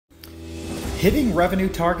Hitting revenue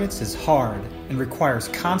targets is hard and requires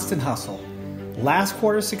constant hustle. Last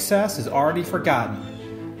quarter's success is already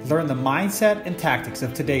forgotten. Learn the mindset and tactics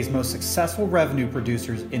of today's most successful revenue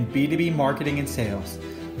producers in B2B marketing and sales.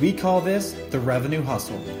 We call this the revenue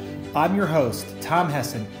hustle. I'm your host, Tom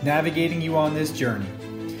Hessen, navigating you on this journey.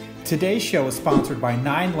 Today's show is sponsored by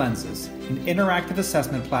 9 Lenses, an interactive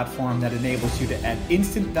assessment platform that enables you to add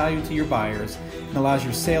instant value to your buyers and allows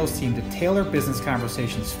your sales team to tailor business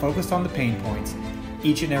conversations focused on the pain points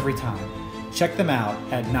each and every time. Check them out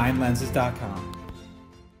at 9lenses.com.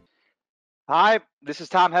 Hi, this is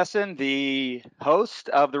Tom Hessen, the host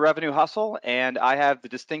of the Revenue Hustle, and I have the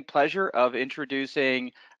distinct pleasure of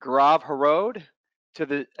introducing Gaurav Harode to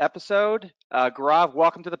the episode. Gaurav,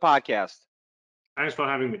 welcome to the podcast. Thanks for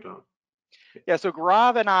having me, Tom. Yeah, so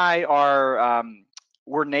Gaurav and I are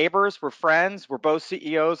we're neighbors, we're friends, we're both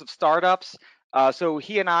CEOs of startups. So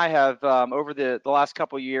he and I have over the last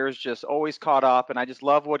couple of years just always caught up, and I just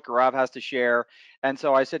love what Gaurav has to share. And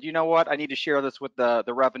so I said, you know what, I need to share this with the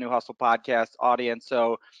Revenue Hustle podcast audience.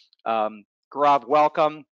 So Gaurav,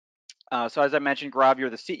 welcome. So as I mentioned, Gaurav, you're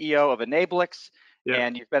the CEO of Enablix,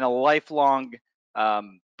 and you've been a lifelong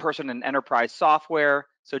person in enterprise software.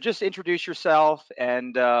 So just introduce yourself,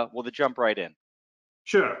 and we'll jump right in.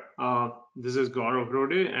 Sure. This is Gaurav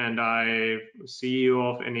Harode, and I'm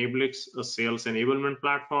CEO of Enablix, a sales enablement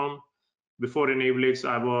platform. Before Enablix,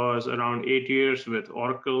 I was around 8 years with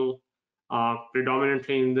Oracle,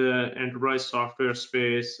 predominantly in the enterprise software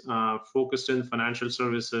space, focused in financial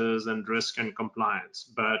services and risk and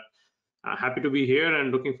compliance. But happy to be here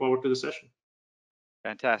and looking forward to the session.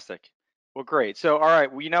 Fantastic. Well, great. So, all right,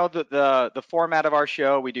 we know that the format of our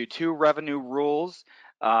show, we do 2 revenue rules,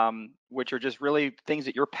 which are just really things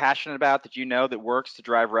that you're passionate about, that you know that works to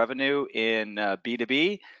drive revenue in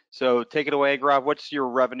B2B. So take it away, Gaurav. What's your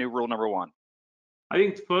revenue rule number 1? I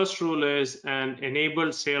think the first rule is an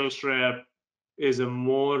enabled sales rep is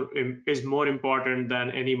more important than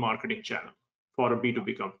any marketing channel for a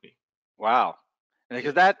B2B company. Wow.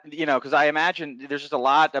 Because because I imagine there's just a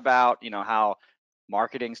lot about, how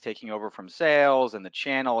marketing's taking over from sales and the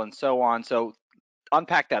channel and so on. So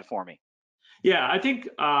unpack that for me. Yeah, I think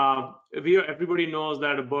everybody knows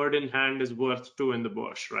that a bird in hand is worth 2 in the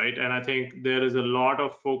bush, right? And I think there is a lot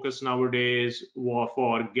of focus nowadays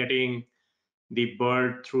for getting the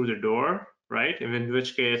bird through the door, right? In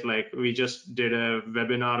which case, like, we just did a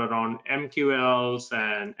webinar around MQLs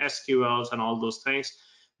and SQLs and all those things.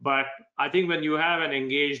 But I think when you have an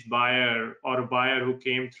engaged buyer or a buyer who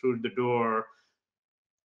came through the door,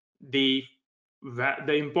 the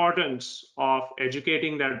importance of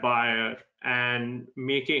educating that buyer and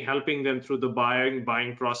helping them through the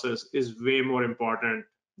buying process is way more important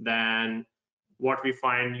than what we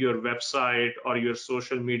find your website or your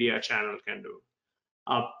social media channel can do.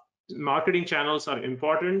 Marketing channels are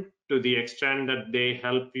important to the extent that they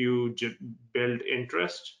help you build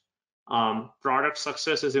interest. Product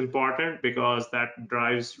success is important because that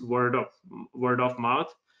drives word of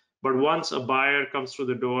mouth. But once a buyer comes through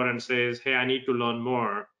the door and says, hey, I need to learn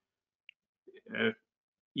more,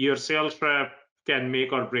 your sales rep can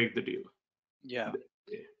make or break the deal. Yeah.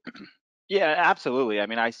 Yeah, absolutely. I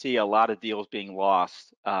mean, I see a lot of deals being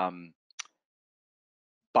lost by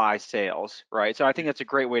sales, right? So I think that's a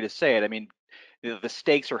great way to say it. I mean, the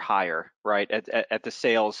stakes are higher, right, at the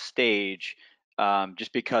sales stage,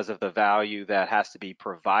 just because of the value that has to be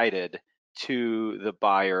provided to the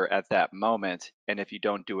buyer at that moment, and if you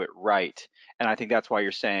don't do it right. And I think that's why you're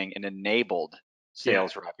saying an enabled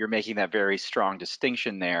sales rep. You're making that very strong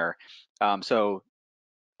distinction there. So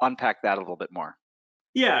unpack that a little bit more.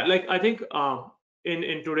 Yeah, like I think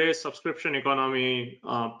in today's subscription economy,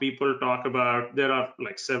 people talk about, there are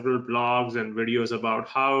like several blogs and videos about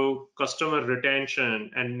how customer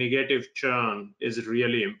retention and negative churn is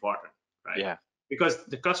really important, right? Yeah. Because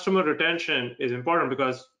the customer retention is important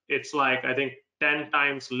because it's like, I think 10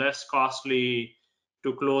 times less costly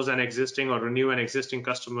to close an existing or renew an existing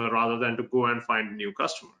customer rather than to go and find a new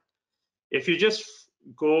customer. If you just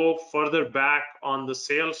go further back on the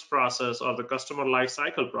sales process or the customer life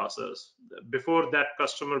cycle process, before that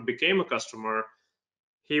customer became a customer,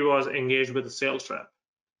 he was engaged with the sales rep.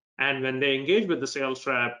 And when they engage with the sales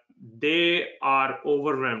rep, they are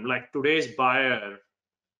overwhelmed. Like today's buyer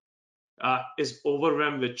is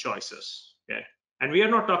overwhelmed with choices. Okay. And we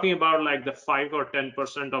are not talking about like the 5 or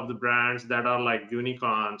 10% of the brands that are like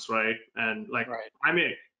unicorns, right? And like, right. I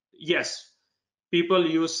mean, yes, people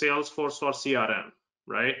use Salesforce for CRM,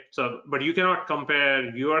 right? So, but you cannot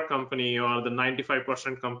compare your company or the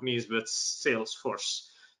 95% companies with Salesforce.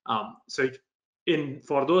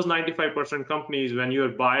 For those 95% companies, when your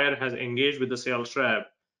buyer has engaged with the sales rep,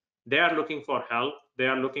 They are looking for help. They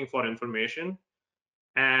are looking for information.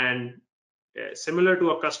 And similar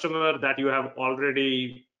to a customer that you have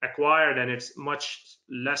already acquired and it's much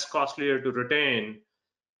less costlier to retain,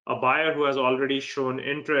 a buyer who has already shown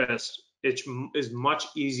interest, it is much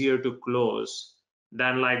easier to close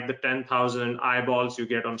than like the 10,000 eyeballs you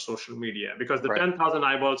get on social media. Because the Right. 10,000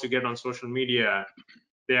 eyeballs you get on social media,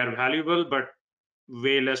 they are valuable, but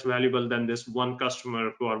way less valuable than this one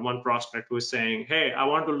customer or one prospect who is saying, hey, I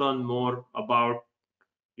want to learn more about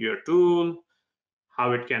your tool,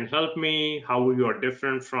 how it can help me, how you are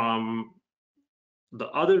different from the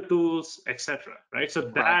other tools, etc. Right? So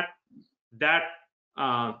Right. that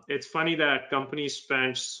it's funny that companies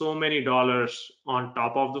spend so many dollars on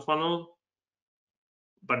top of the funnel,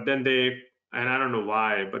 but then and I don't know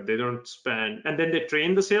why, but they don't spend, and then they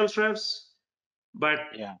train the sales reps, but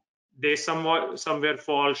Yeah. they somewhere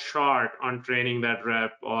fall short on training that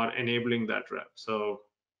rep or enabling that rep. So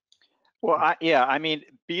Well, I mean,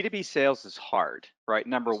 B2B sales is hard, right?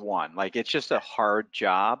 Number one, like it's just a hard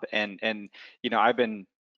job. And I've been,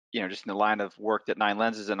 just in the line of work that Nine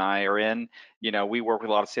Lenses and I are in, we work with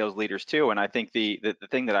a lot of sales leaders too. And I think the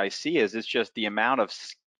thing that I see is it's just the amount of,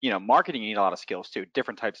 marketing, you need a lot of skills too,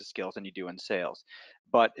 different types of skills than you do in sales.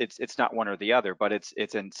 But it's not one or the other, but it's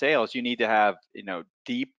in sales, you need to have,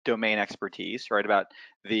 deep domain expertise, right? About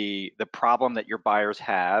the problem that your buyers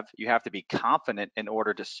have. You have to be confident in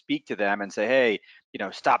order to speak to them and say, hey,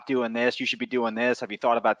 stop doing this, you should be doing this, have you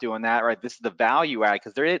thought about doing that, right? This is the value add,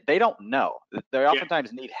 because they don't know, they yeah,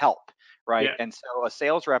 oftentimes need help, right? yeah, And so a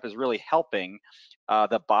sales rep is really helping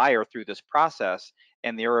the buyer through this process,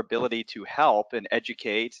 and their ability to help and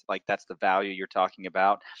educate, like that's the value you're talking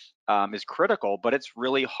about, is critical. But it's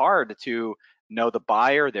really hard to know the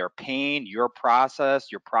buyer, their pain, your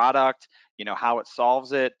process, your product, how it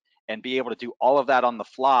solves it, and be able to do all of that on the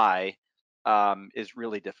fly, is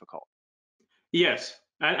really difficult. yes.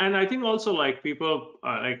 And I think also like people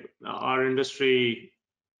like our industry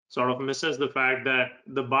sort of misses the fact that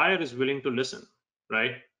the buyer is willing to listen,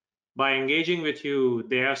 right? By engaging with you,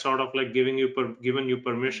 they are sort of like given you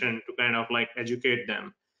permission to kind of like educate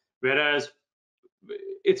them. Whereas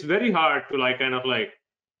it's very hard to like kind of like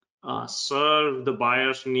serve the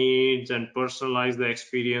buyer's needs and personalize the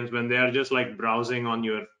experience when they are just like browsing on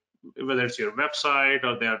your, whether it's your website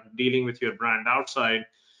or they are dealing with your brand outside.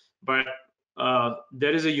 But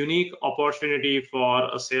there is a unique opportunity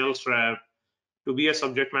for a sales rep to be a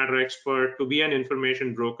subject matter expert, to be an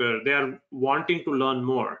information broker. They are wanting to learn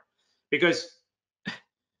more, because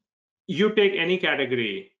you take any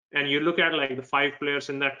category and you look at like the 5 players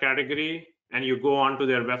in that category and you go onto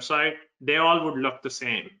their website, they all would look the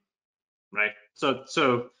same, right?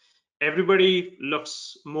 So everybody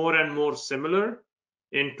looks more and more similar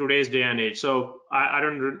in today's day and age. So I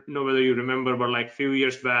don't know whether you remember, but like a few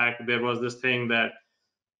years back, there was this thing that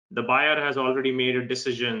the buyer has already made a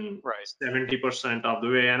decision Right. 70% of the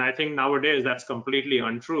way. And I think nowadays that's completely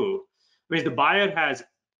untrue. I mean, the buyer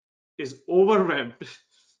is overwhelmed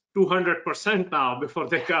 200% now before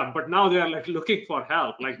they come, but now they are like looking for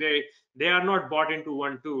help. Like they are not bought into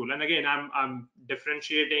one tool. And again, I'm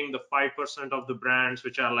differentiating the 5% of the brands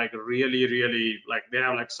which are like really like they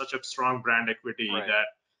have like such a strong brand equity Right.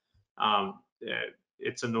 that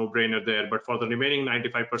it's a no-brainer there. But for the remaining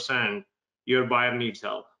 95%, your buyer needs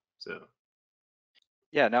help. So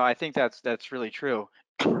Yeah, no, I think that's really true.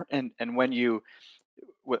 And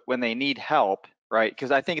when they need help, right?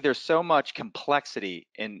 Because I think there's so much complexity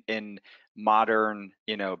in modern,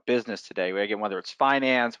 business today. Again, whether it's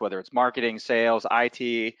finance, whether it's marketing, sales,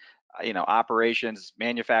 IT, operations,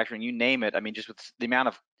 manufacturing, you name it. I mean, just with the amount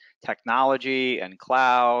of technology and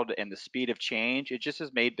cloud and the speed of change, it just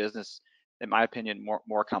has made business, in my opinion,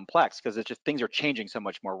 more complex, because it's just things are changing so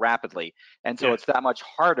much more rapidly. And so yeah, it's that much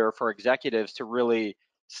harder for executives to really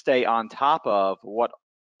stay on top of what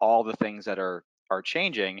all the things that are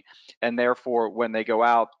changing. And therefore, when they go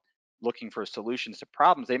out looking for solutions to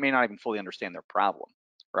problems, they may not even fully understand their problem,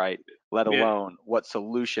 right? Let yeah, alone what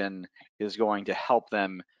solution is going to help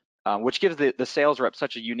them, which gives the sales rep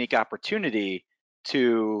such a unique opportunity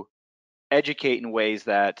to educate in ways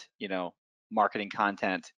that, marketing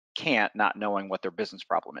content can't, not knowing what their business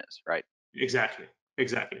problem is, right? exactly.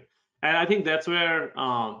 And I think that's where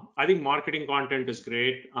I think marketing content is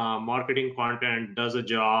great. Marketing content does a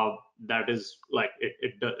job that is like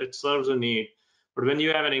it serves a need. But when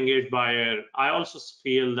you have an engaged buyer, I also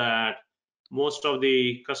feel that most of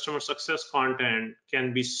the customer success content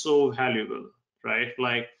can be so valuable, right?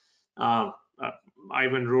 Like uh, I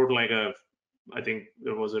even wrote like I think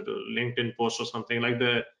there was a LinkedIn post or something like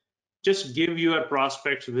the just give your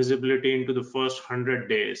prospects visibility into the first 100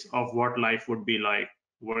 days of what life would be like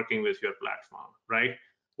working with your platform, right?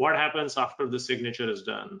 What happens after the signature is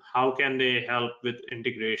done? How can they help with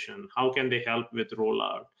integration? How can they help with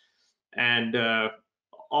rollout? And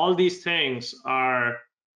all these things are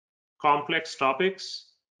complex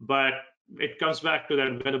topics, but it comes back to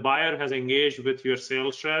that when the buyer has engaged with your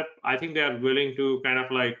sales rep, I think they are willing to kind of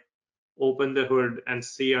like open the hood and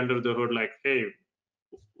see under the hood, like, hey,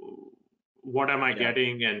 what am I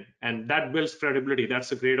getting? And that builds credibility.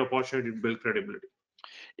 That's a great opportunity to build credibility.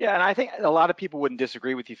 Yeah, and I think a lot of people wouldn't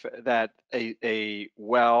disagree with you that a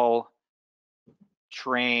well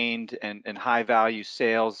trained and high value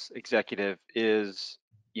sales executive is,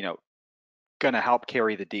 you know, going to help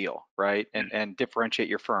carry the deal, right? And differentiate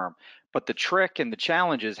your firm. But the trick and the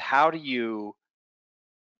challenge is, how do you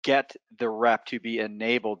get the rep to be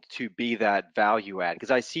enabled to be that value add?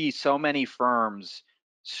 Because I see so many firms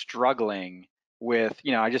struggling with,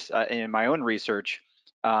 you know, I just in my own research,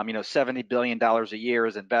 you know, $70 billion a year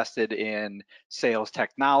is invested in sales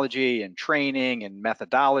technology and training and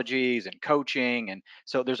methodologies and coaching. And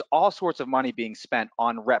so there's all sorts of money being spent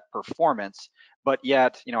on rep performance. But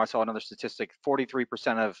yet, you know, I saw another statistic,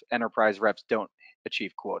 43% of enterprise reps don't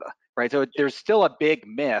achieve quota, right? So there's still a big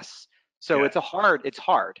miss. So it's hard,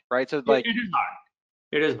 right? So like, it is hard.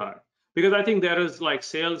 It is hard because I think there is like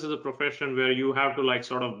sales is a profession where you have to like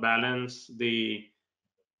sort of balance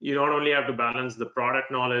you don't only have to balance the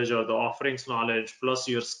product knowledge or the offerings knowledge plus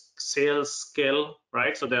your sales skill,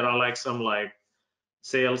 right? So there are like some like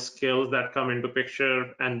sales skills that come into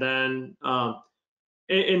picture, and then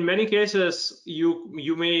in many cases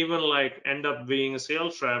you may even like end up being a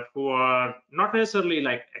sales rep who are not necessarily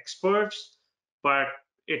like experts, but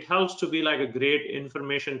it helps to be like a great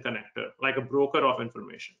information connector, like a broker of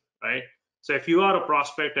information, right? So if you are a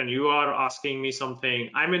prospect and you are asking me something,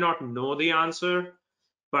 I may not know the answer,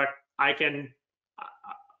 but I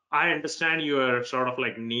understand your sort of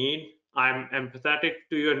like need. I'm empathetic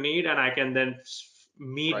to your need, and I can then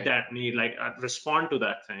meet that need, like respond to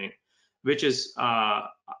that thing, which is I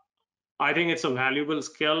think it's a valuable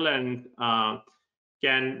skill and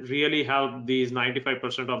can really help these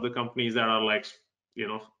 95% of the companies that are like, you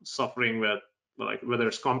know, suffering with like whether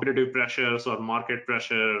it's competitive pressures or market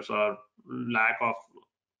pressures or lack of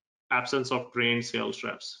absence of trained sales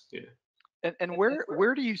reps. Yeah. and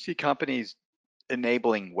where do you see companies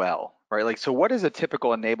enabling well, right? Like, so what does a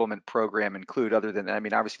typical enablement program include other than, I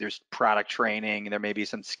mean, obviously there's product training, there may be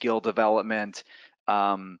some skill development,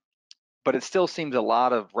 but it still seems a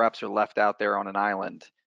lot of reps are left out there on an island.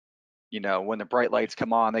 You know, when the bright lights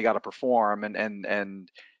come on, they got to perform, and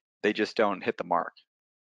they just don't hit the mark.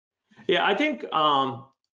 Yeah, I think,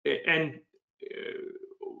 and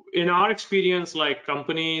in our experience, like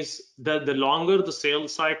companies, the longer the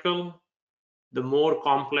sales cycle, the more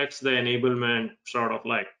complex the enablement sort of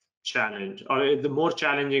like challenge, or the more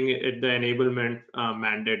challenging the enablement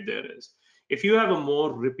mandate there is. If you have a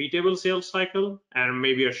more repeatable sales cycle and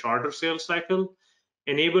maybe a shorter sales cycle,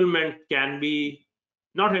 enablement can be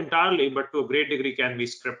not entirely, but to a great degree can be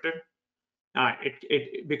scripted.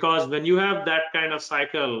 Because when you have that kind of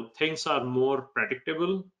cycle, things are more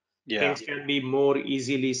predictable. Things can be more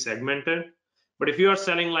easily segmented. But if you are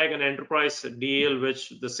selling like an enterprise deal,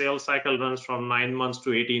 which the sales cycle runs from 9 months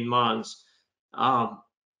to 18 months,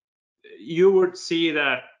 you would see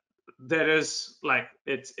that there is like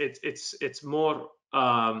it's more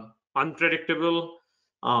unpredictable.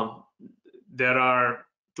 There are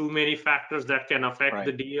too many factors that can affect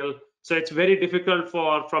the deal. So it's very difficult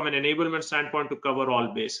from an enablement standpoint to cover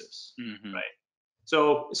all bases, right?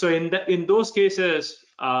 So in those cases,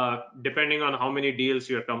 depending on how many deals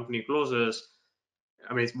your company closes,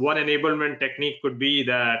 I mean, one enablement technique could be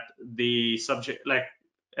that the subject, like,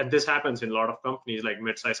 and this happens in a lot of companies, like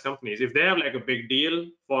mid-sized companies, if they have like a big deal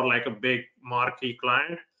for like a big marquee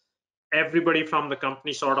client, everybody from the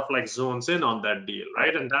company sort of like zones in on that deal,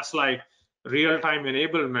 right? And that's like real-time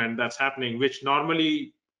enablement that's happening, which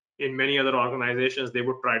normally in many other organizations they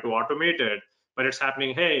would try to automate it, but it's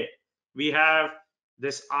happening. Hey, we have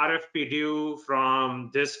this RFP due from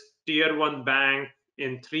this tier 1 bank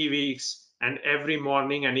in 3 weeks, and every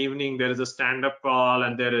morning and evening there is a stand-up call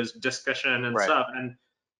and there is discussion and stuff, and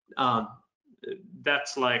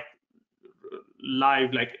that's like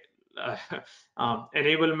live, like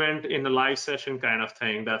enablement in a live session kind of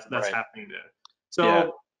thing that's happening there.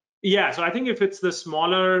 So so I think if it's the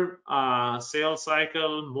smaller sales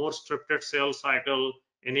cycle, more scripted sales cycle,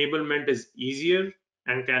 enablement is easier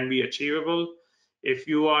and can be achievable. If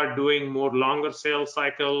you are doing more longer sales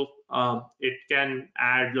cycle, it can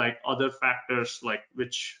add like other factors like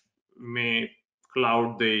which may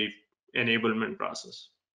cloud the enablement process.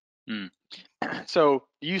 So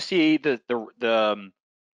you see the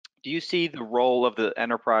Do you see the role of the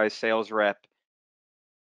enterprise sales rep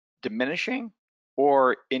diminishing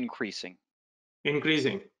or increasing?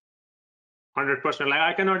 Increasing. 100%. Like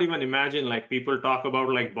I cannot even imagine like people talk about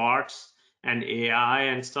like bots and AI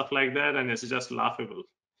and stuff like that, and it's just laughable.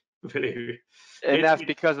 Believe And that's it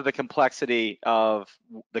because of the complexity of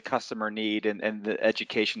the customer need and the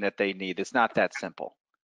education that they need. It's not that simple.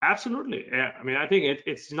 absolutely. Yeah. I mean, I think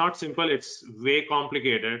it's not simple. It's way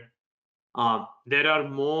complicated. There are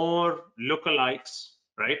more lookalikes,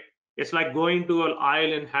 right? It's like going to an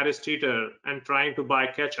aisle in Harris Teeter and trying to buy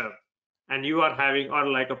ketchup, and you are having, or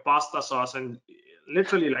like a pasta sauce, and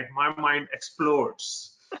literally, like my mind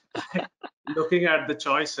explodes looking at the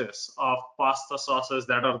choices of pasta sauces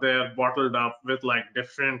that are there bottled up with like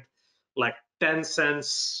different, like 10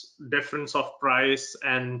 cents difference of price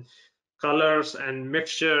and colors and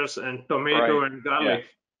mixtures and tomato Right. and Yeah. garlic.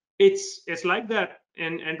 It's like that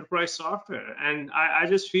in enterprise software, and I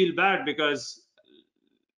just feel bad because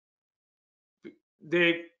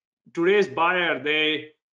they today's buyer,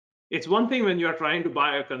 it's one thing when you are trying to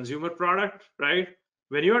buy a consumer product, right?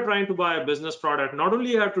 When you are trying to buy a business product, not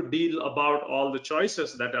only you have to deal about all the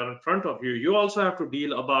choices that are in front of you, you also have to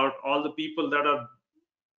deal about all the people that are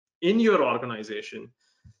in your organization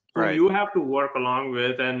whom Right. you have to work along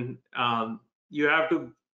with, and you have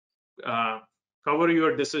to uh, cover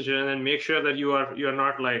your decision and make sure that you're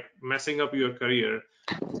not like messing up your career.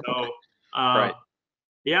 So Right.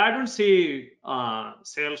 yeah, I don't see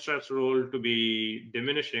sales reps role to be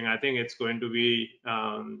diminishing. I think it's going to be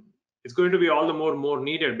all the more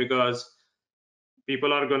needed because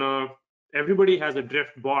people are gonna everybody has a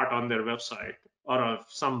drift bot on their website or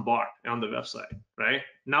some bot on the website, right?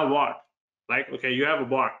 Now what? Like, okay, you have a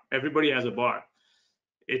bot. Everybody has a bot.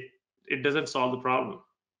 It it doesn't solve the problem.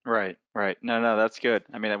 Right. Right. No, that's good.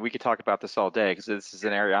 I mean, we could talk about this all day because this is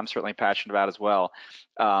an area I'm certainly passionate about as well.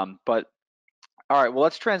 But all right, well,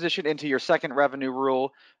 let's transition into your second revenue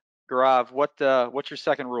rule. Gaurav, what's your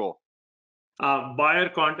second rule? Buyer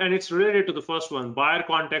content, and it's related to the first one. Buyer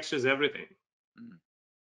context is everything. Mm.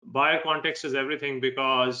 Buyer context is everything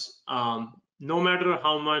because no matter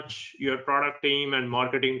how much your product team and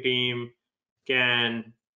marketing team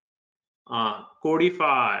can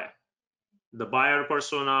codify the buyer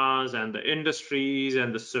personas and the industries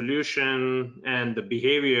and the solution and the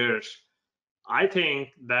behaviors, I think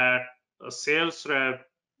that a sales rep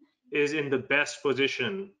is in the best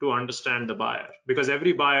position to understand the buyer because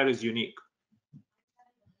every buyer is unique.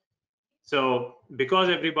 So because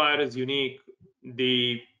every buyer is unique,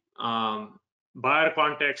 the buyer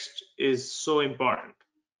context is so important.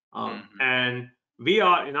 And we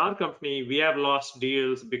are in our company, we have lost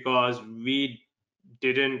deals because we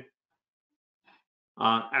didn't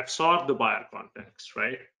absorb the buyer context,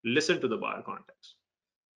 right? Listen to the buyer context.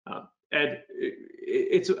 And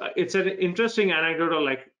it's an interesting anecdote.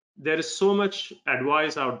 Like there is so much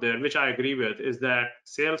advice out there, which I agree with, is that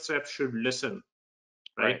sales reps should listen,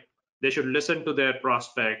 right? They should listen to their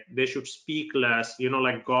prospect. They should speak less,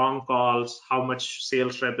 like gong calls, how much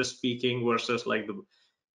sales rep is speaking versus like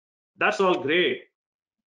that's all great.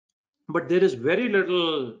 But there is very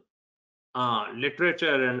little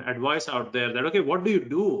literature and advice out there that, okay, what do you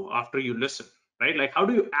do after you listen, right? Like, how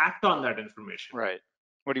do you act on that information? Right.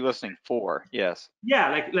 What are you listening for? Yes. Yeah,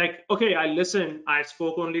 like, okay, I listened, I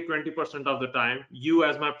spoke only 20% of the time. You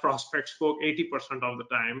as my prospect spoke 80% of the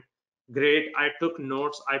time. Great, I took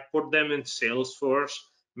notes, I put them in Salesforce.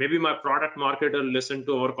 Maybe my product marketer listened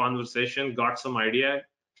to our conversation, got some idea.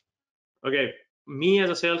 Okay, me as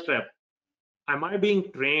a sales rep, am I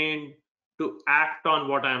being trained to act on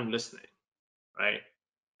what I'm listening, right?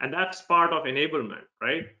 And that's part of enablement,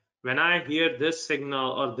 right? When I hear this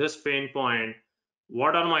signal or this pain point,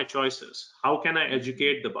 what are my choices? How can I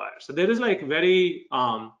educate the buyer? So there is like very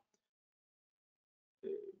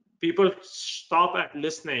people stop at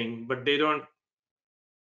listening, but they don't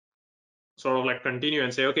sort of like continue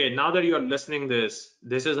and say, okay, now that you're listening this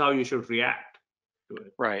is how you should react to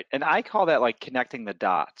it. Right. And I call that like connecting the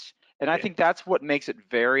dots. And I think that's what makes it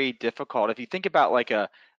very difficult. If you think about like a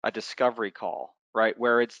discovery call, right,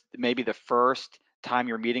 where it's maybe the first time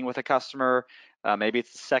you're meeting with a customer, maybe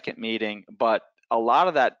it's the second meeting, but a lot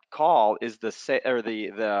of that call is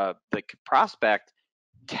the prospect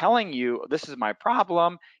telling you, this is my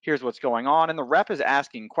problem, here's what's going on, and the rep is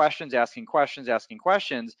asking questions,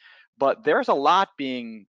 but there's a lot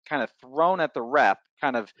being kind of thrown at the rep,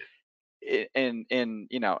 kind of in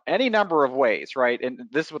any number of ways, right? And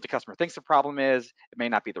this is what the customer thinks the problem is. It may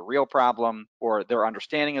not be the real problem, or their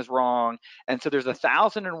understanding is wrong. And so there's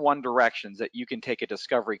 1,001 directions that you can take a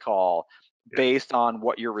discovery call based on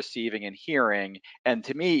what you're receiving and hearing. And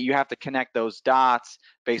to me, you have to connect those dots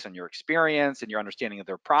based on your experience and your understanding of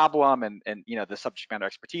their problem and the subject matter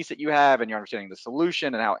expertise that you have and your understanding of the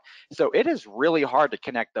solution and how. So it is really hard to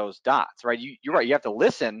connect those dots, right? You're right. You have to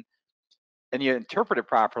listen and you interpret it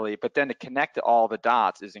properly, but then to connect all the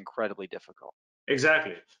dots is incredibly difficult.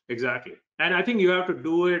 Exactly. And I think you have to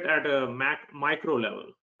do it at a micro level,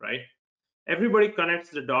 right? Everybody connects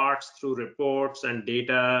the dots through reports and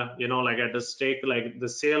data, like at the stake, like the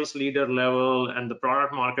sales leader level and the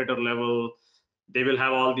product marketer level, they will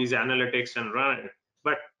have all these analytics and run it.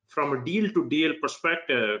 But from a deal to deal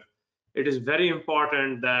perspective, it is very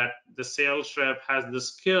important that the sales rep has the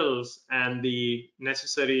skills and the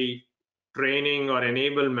necessary training or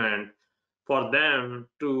enablement for them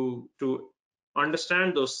to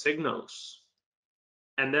understand those signals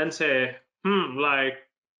and then say, like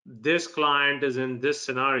this client is in this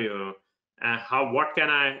scenario, and what can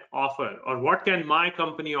I offer, or what can my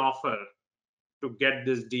company offer to get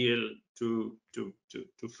this deal to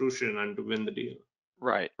fruition and to win the deal.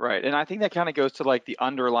 Right. And I think that kind of goes to like the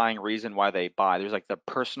underlying reason why they buy. There's like the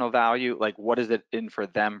personal value, like what is it in for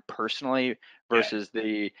them personally versus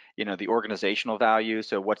the organizational value.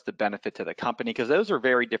 So what's the benefit to the company? Because those are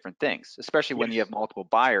very different things, especially when you have multiple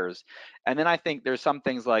buyers. And then I think there's some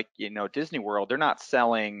things like, Disney World, they're not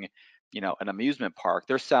selling, an amusement park.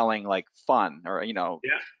 They're selling like fun or,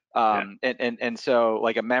 and so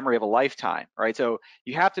like a memory of a lifetime, right? So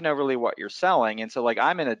you have to know really what you're selling. And so like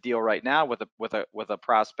I'm in a deal right now with a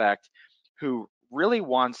prospect who really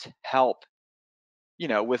wants help,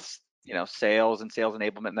 with sales and sales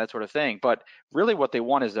enablement and that sort of thing. But really what they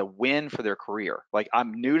want is a win for their career. Like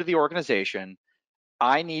I'm new to the organization.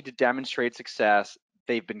 I need to demonstrate success.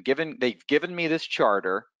 They've given me this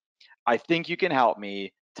charter. I think you can help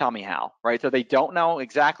me. Tell me how, right? So they don't know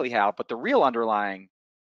exactly how, but the real underlying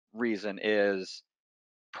reason is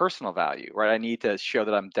personal value, right? I need to show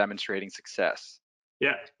that I'm demonstrating success.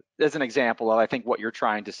 Yeah. As an example of, I think what you're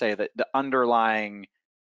trying to say, that the underlying,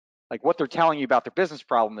 like what they're telling you about their business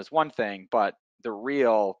problem is one thing, but the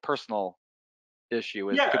real personal issue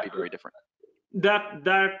could be very different.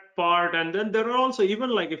 That part. And then there are also,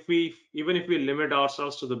 even if we limit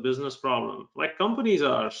ourselves to the business problem, like companies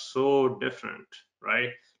are so different, right?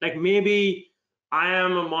 Like maybe I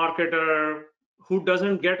am a marketer who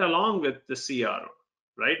doesn't get along with the CRO,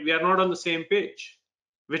 right? We are not on the same page,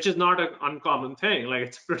 which is not an uncommon thing. Like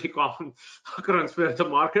it's a pretty common occurrence where the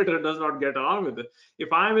marketer does not get along with it.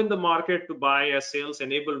 If I'm in the market to buy a sales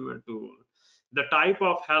enablement tool, the type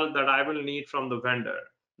of help that I will need from the vendor,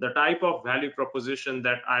 the type of value proposition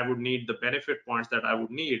that I would need, the benefit points that I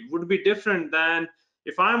would need would be different than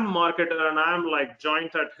if I'm a marketer and I'm like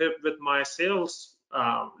joint at hip with my sales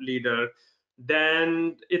leader.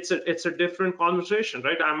 Then it's a different conversation,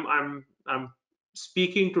 right? I'm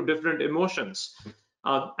speaking to different emotions.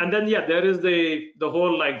 And then there is the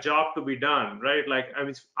whole like job to be done, right? Like I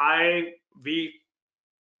mean, we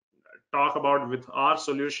talk about with our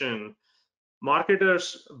solution,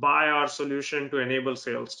 marketers buy our solution to enable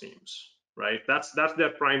sales teams, right? That's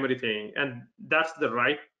their primary thing, and that's the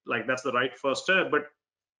right first step. But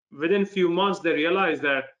within few months they realize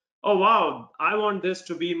that, oh wow, I want this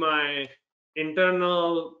to be my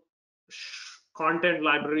internal content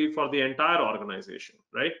library for the entire organization,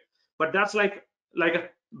 right? But that's like a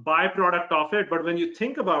byproduct of it. But when you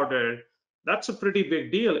think about it, that's a pretty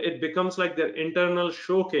big deal. It becomes like their internal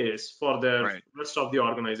showcase for the rest of the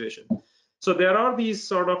organization. So there are these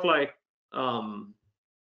sort of like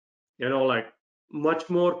like much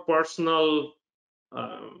more personal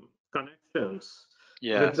connections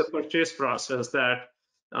with the purchase process that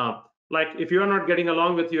like if you're not getting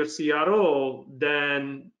along with your CRO,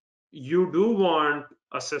 then you do want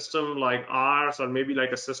a system like ours, or maybe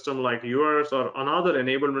like a system like yours or another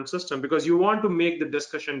enablement system, because you want to make the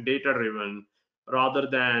discussion data driven rather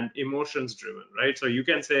than emotions driven, right? So you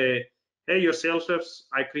can say, hey, your sales reps,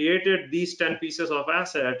 I created these 10 pieces of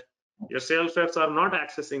asset. Your sales reps are not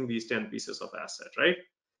accessing these 10 pieces of asset, right?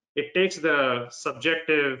 It takes the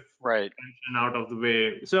subjective tension out of the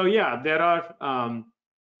way. So yeah, there are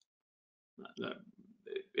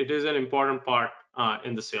it is an important part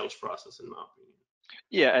in the sales process, in my opinion.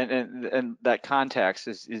 Yeah, and that context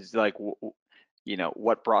is like,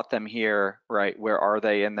 what brought them here, right? Where are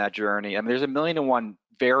they in that journey? I mean, there's a million and one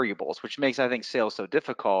variables, which makes, I think, sales so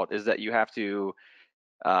difficult, is that you have to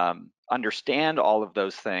understand all of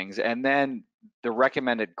those things, and then the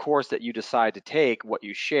recommended course that you decide to take, what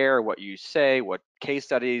you share, what you say, what case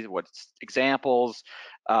studies, what examples,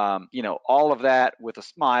 all of that with a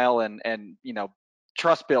smile and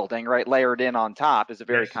trust building, right, layered in on top, is a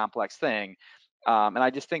very complex thing. And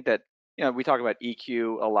I just think that we talk about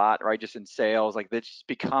EQ a lot, right? Just in sales, like that just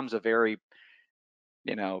becomes a very,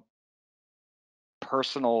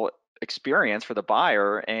 personal experience for the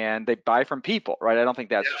buyer, and they buy from people, right? I don't think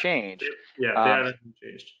that's changed. Yeah, that hasn't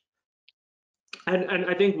changed. And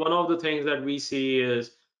I think one of the things that we see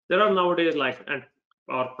is there are nowadays and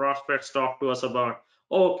our prospects talk to us about,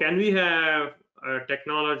 oh, can we have a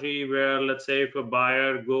technology where, let's say, if a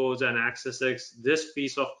buyer goes and accesses this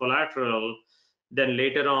piece of collateral, then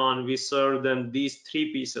later on we serve them these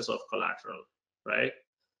 3 pieces of collateral, right?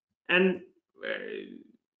 And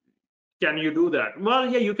can you do that? Well,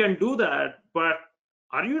 yeah, you can do that, but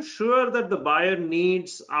are you sure that the buyer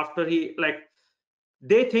needs, after they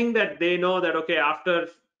think that they know that, okay, after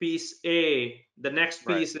piece A, the next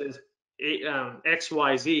piece is X,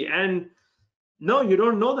 Y, Z, and no, you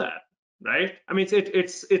don't know that, right? I mean,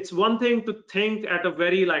 it's one thing to think at a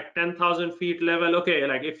very 10,000 feet level. Okay,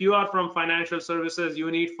 like if you are from financial services,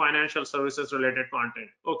 you need financial services related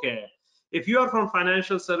content. Okay, if you are from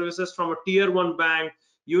financial services from a tier 1 bank,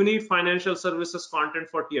 you need financial services content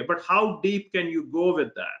for tier. But how deep can you go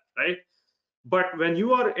with that, right? But when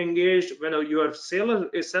you are engaged, when your seller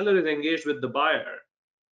is engaged with the buyer,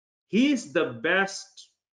 he's the best.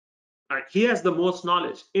 He has the most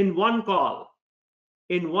knowledge in one call.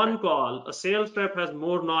 In one call, a sales rep has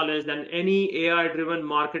more knowledge than any AI-driven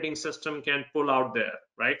marketing system can pull out there,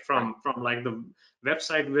 right? From the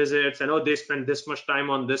website visits, and they spend this much time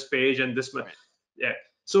on this page and this much. Yeah.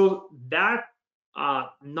 So that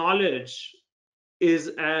knowledge is,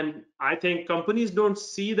 and I think companies don't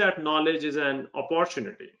see that knowledge as an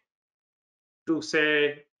opportunity to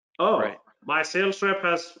say, oh, my sales rep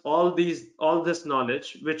has all this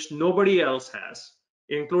knowledge which nobody else has,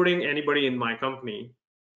 including anybody in my company.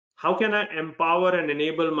 How can I empower and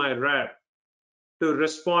enable my rep to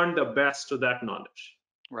respond the best to that knowledge?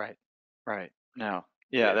 Right. No,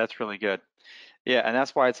 yeah, that's really good. Yeah, and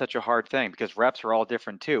that's why it's such a hard thing, because reps are all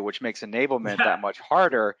different too, which makes enablement that much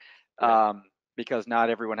harder, because not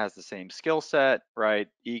everyone has the same skill set, right?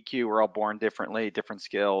 EQ, we're all born differently, different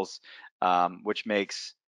skills, which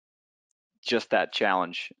makes just that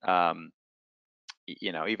challenge,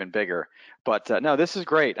 even bigger. But no, this is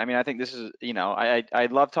great. I mean, I think this is, I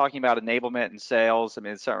love talking about enablement and sales. I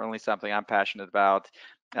mean, it's certainly something I'm passionate about.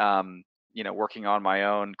 Working on my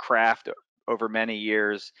own craft over many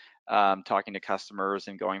years, talking to customers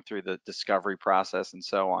and going through the discovery process and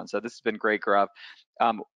so on. So this has been great, Gaurav.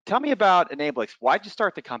 Tell me about Enablix. Why'd you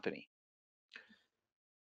start the company?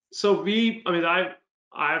 So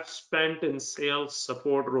I've spent in sales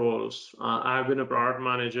support roles. I've been a product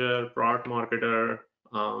manager, product marketer,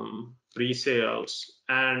 pre-sales,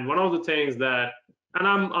 and one of the things that, and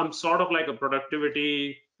I'm sort of like a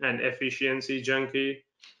productivity and efficiency junkie.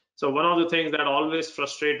 So one of the things that always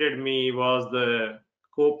frustrated me was the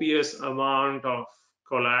copious amount of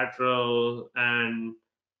collateral and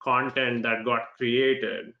content that got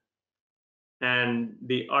created, and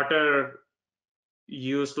the utter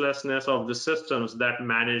uselessness of the systems that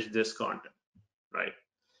manage this content, right?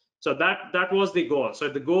 So that was the goal. So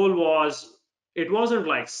the goal was, it wasn't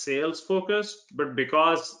like sales focused, but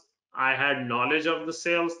because I had knowledge of the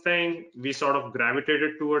sales thing, we sort of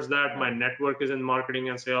gravitated towards that. My network is in marketing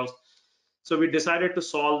and sales, so we decided to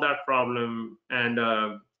solve that problem, and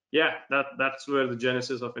that's where the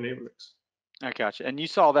genesis of Enablix. I gotcha. And you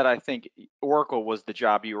saw that, I think Oracle was the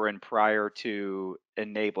job you were in prior to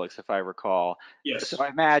Enablix, if I recall. Yes. So I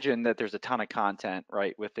imagine that there's a ton of content,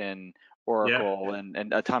 right, within Oracle,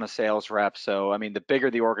 and a ton of sales reps. So, I mean, the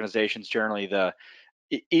bigger the organizations, generally, the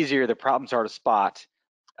easier the problems are to spot.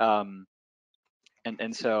 So,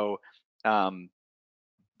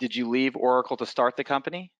 did you leave Oracle to start the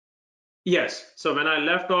company? Yes. So when I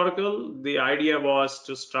left Oracle, the idea was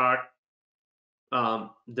to start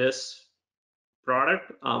this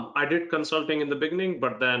product. I did consulting in the beginning,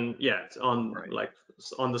 but then on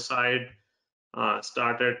the side,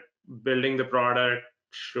 started building the product,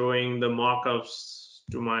 showing the mock-ups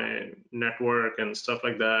to my network and stuff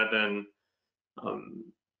like that, and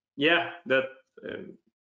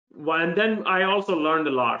and then I also learned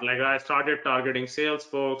a lot. Like I started targeting sales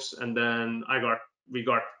folks, and then we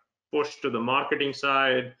got pushed to the marketing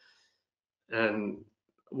side, and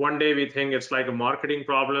one day we think it's like a marketing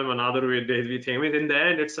problem, another day we think, I mean, in the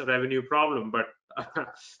end it's a revenue problem, but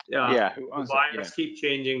the buyers keep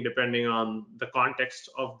changing depending on the context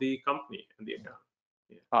of the company and the account.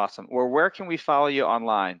 Awesome. Well, where can we follow you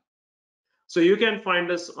online? So you can find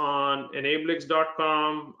us on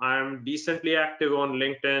enablix.com. I'm decently active on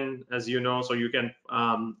LinkedIn, as you know, so you can,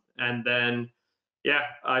 and then,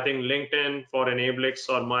 I think LinkedIn for Enablix,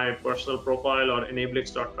 or my personal profile, or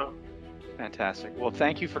enablix.com. Fantastic. Well,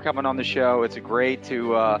 thank you for coming on the show. It's great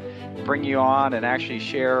to bring you on and actually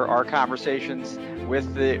share our conversations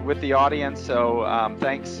with the audience. So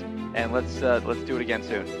thanks, and let's do it again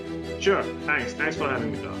soon. Sure. Thanks for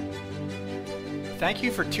having me, Tom. Thank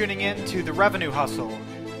you for tuning in to The Revenue Hustle.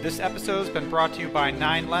 This episode has been brought to you by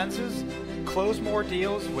 9 Lenses. Close more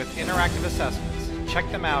deals with interactive assessments.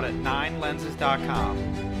 Check them out at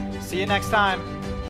 9lenses.com. See you next time.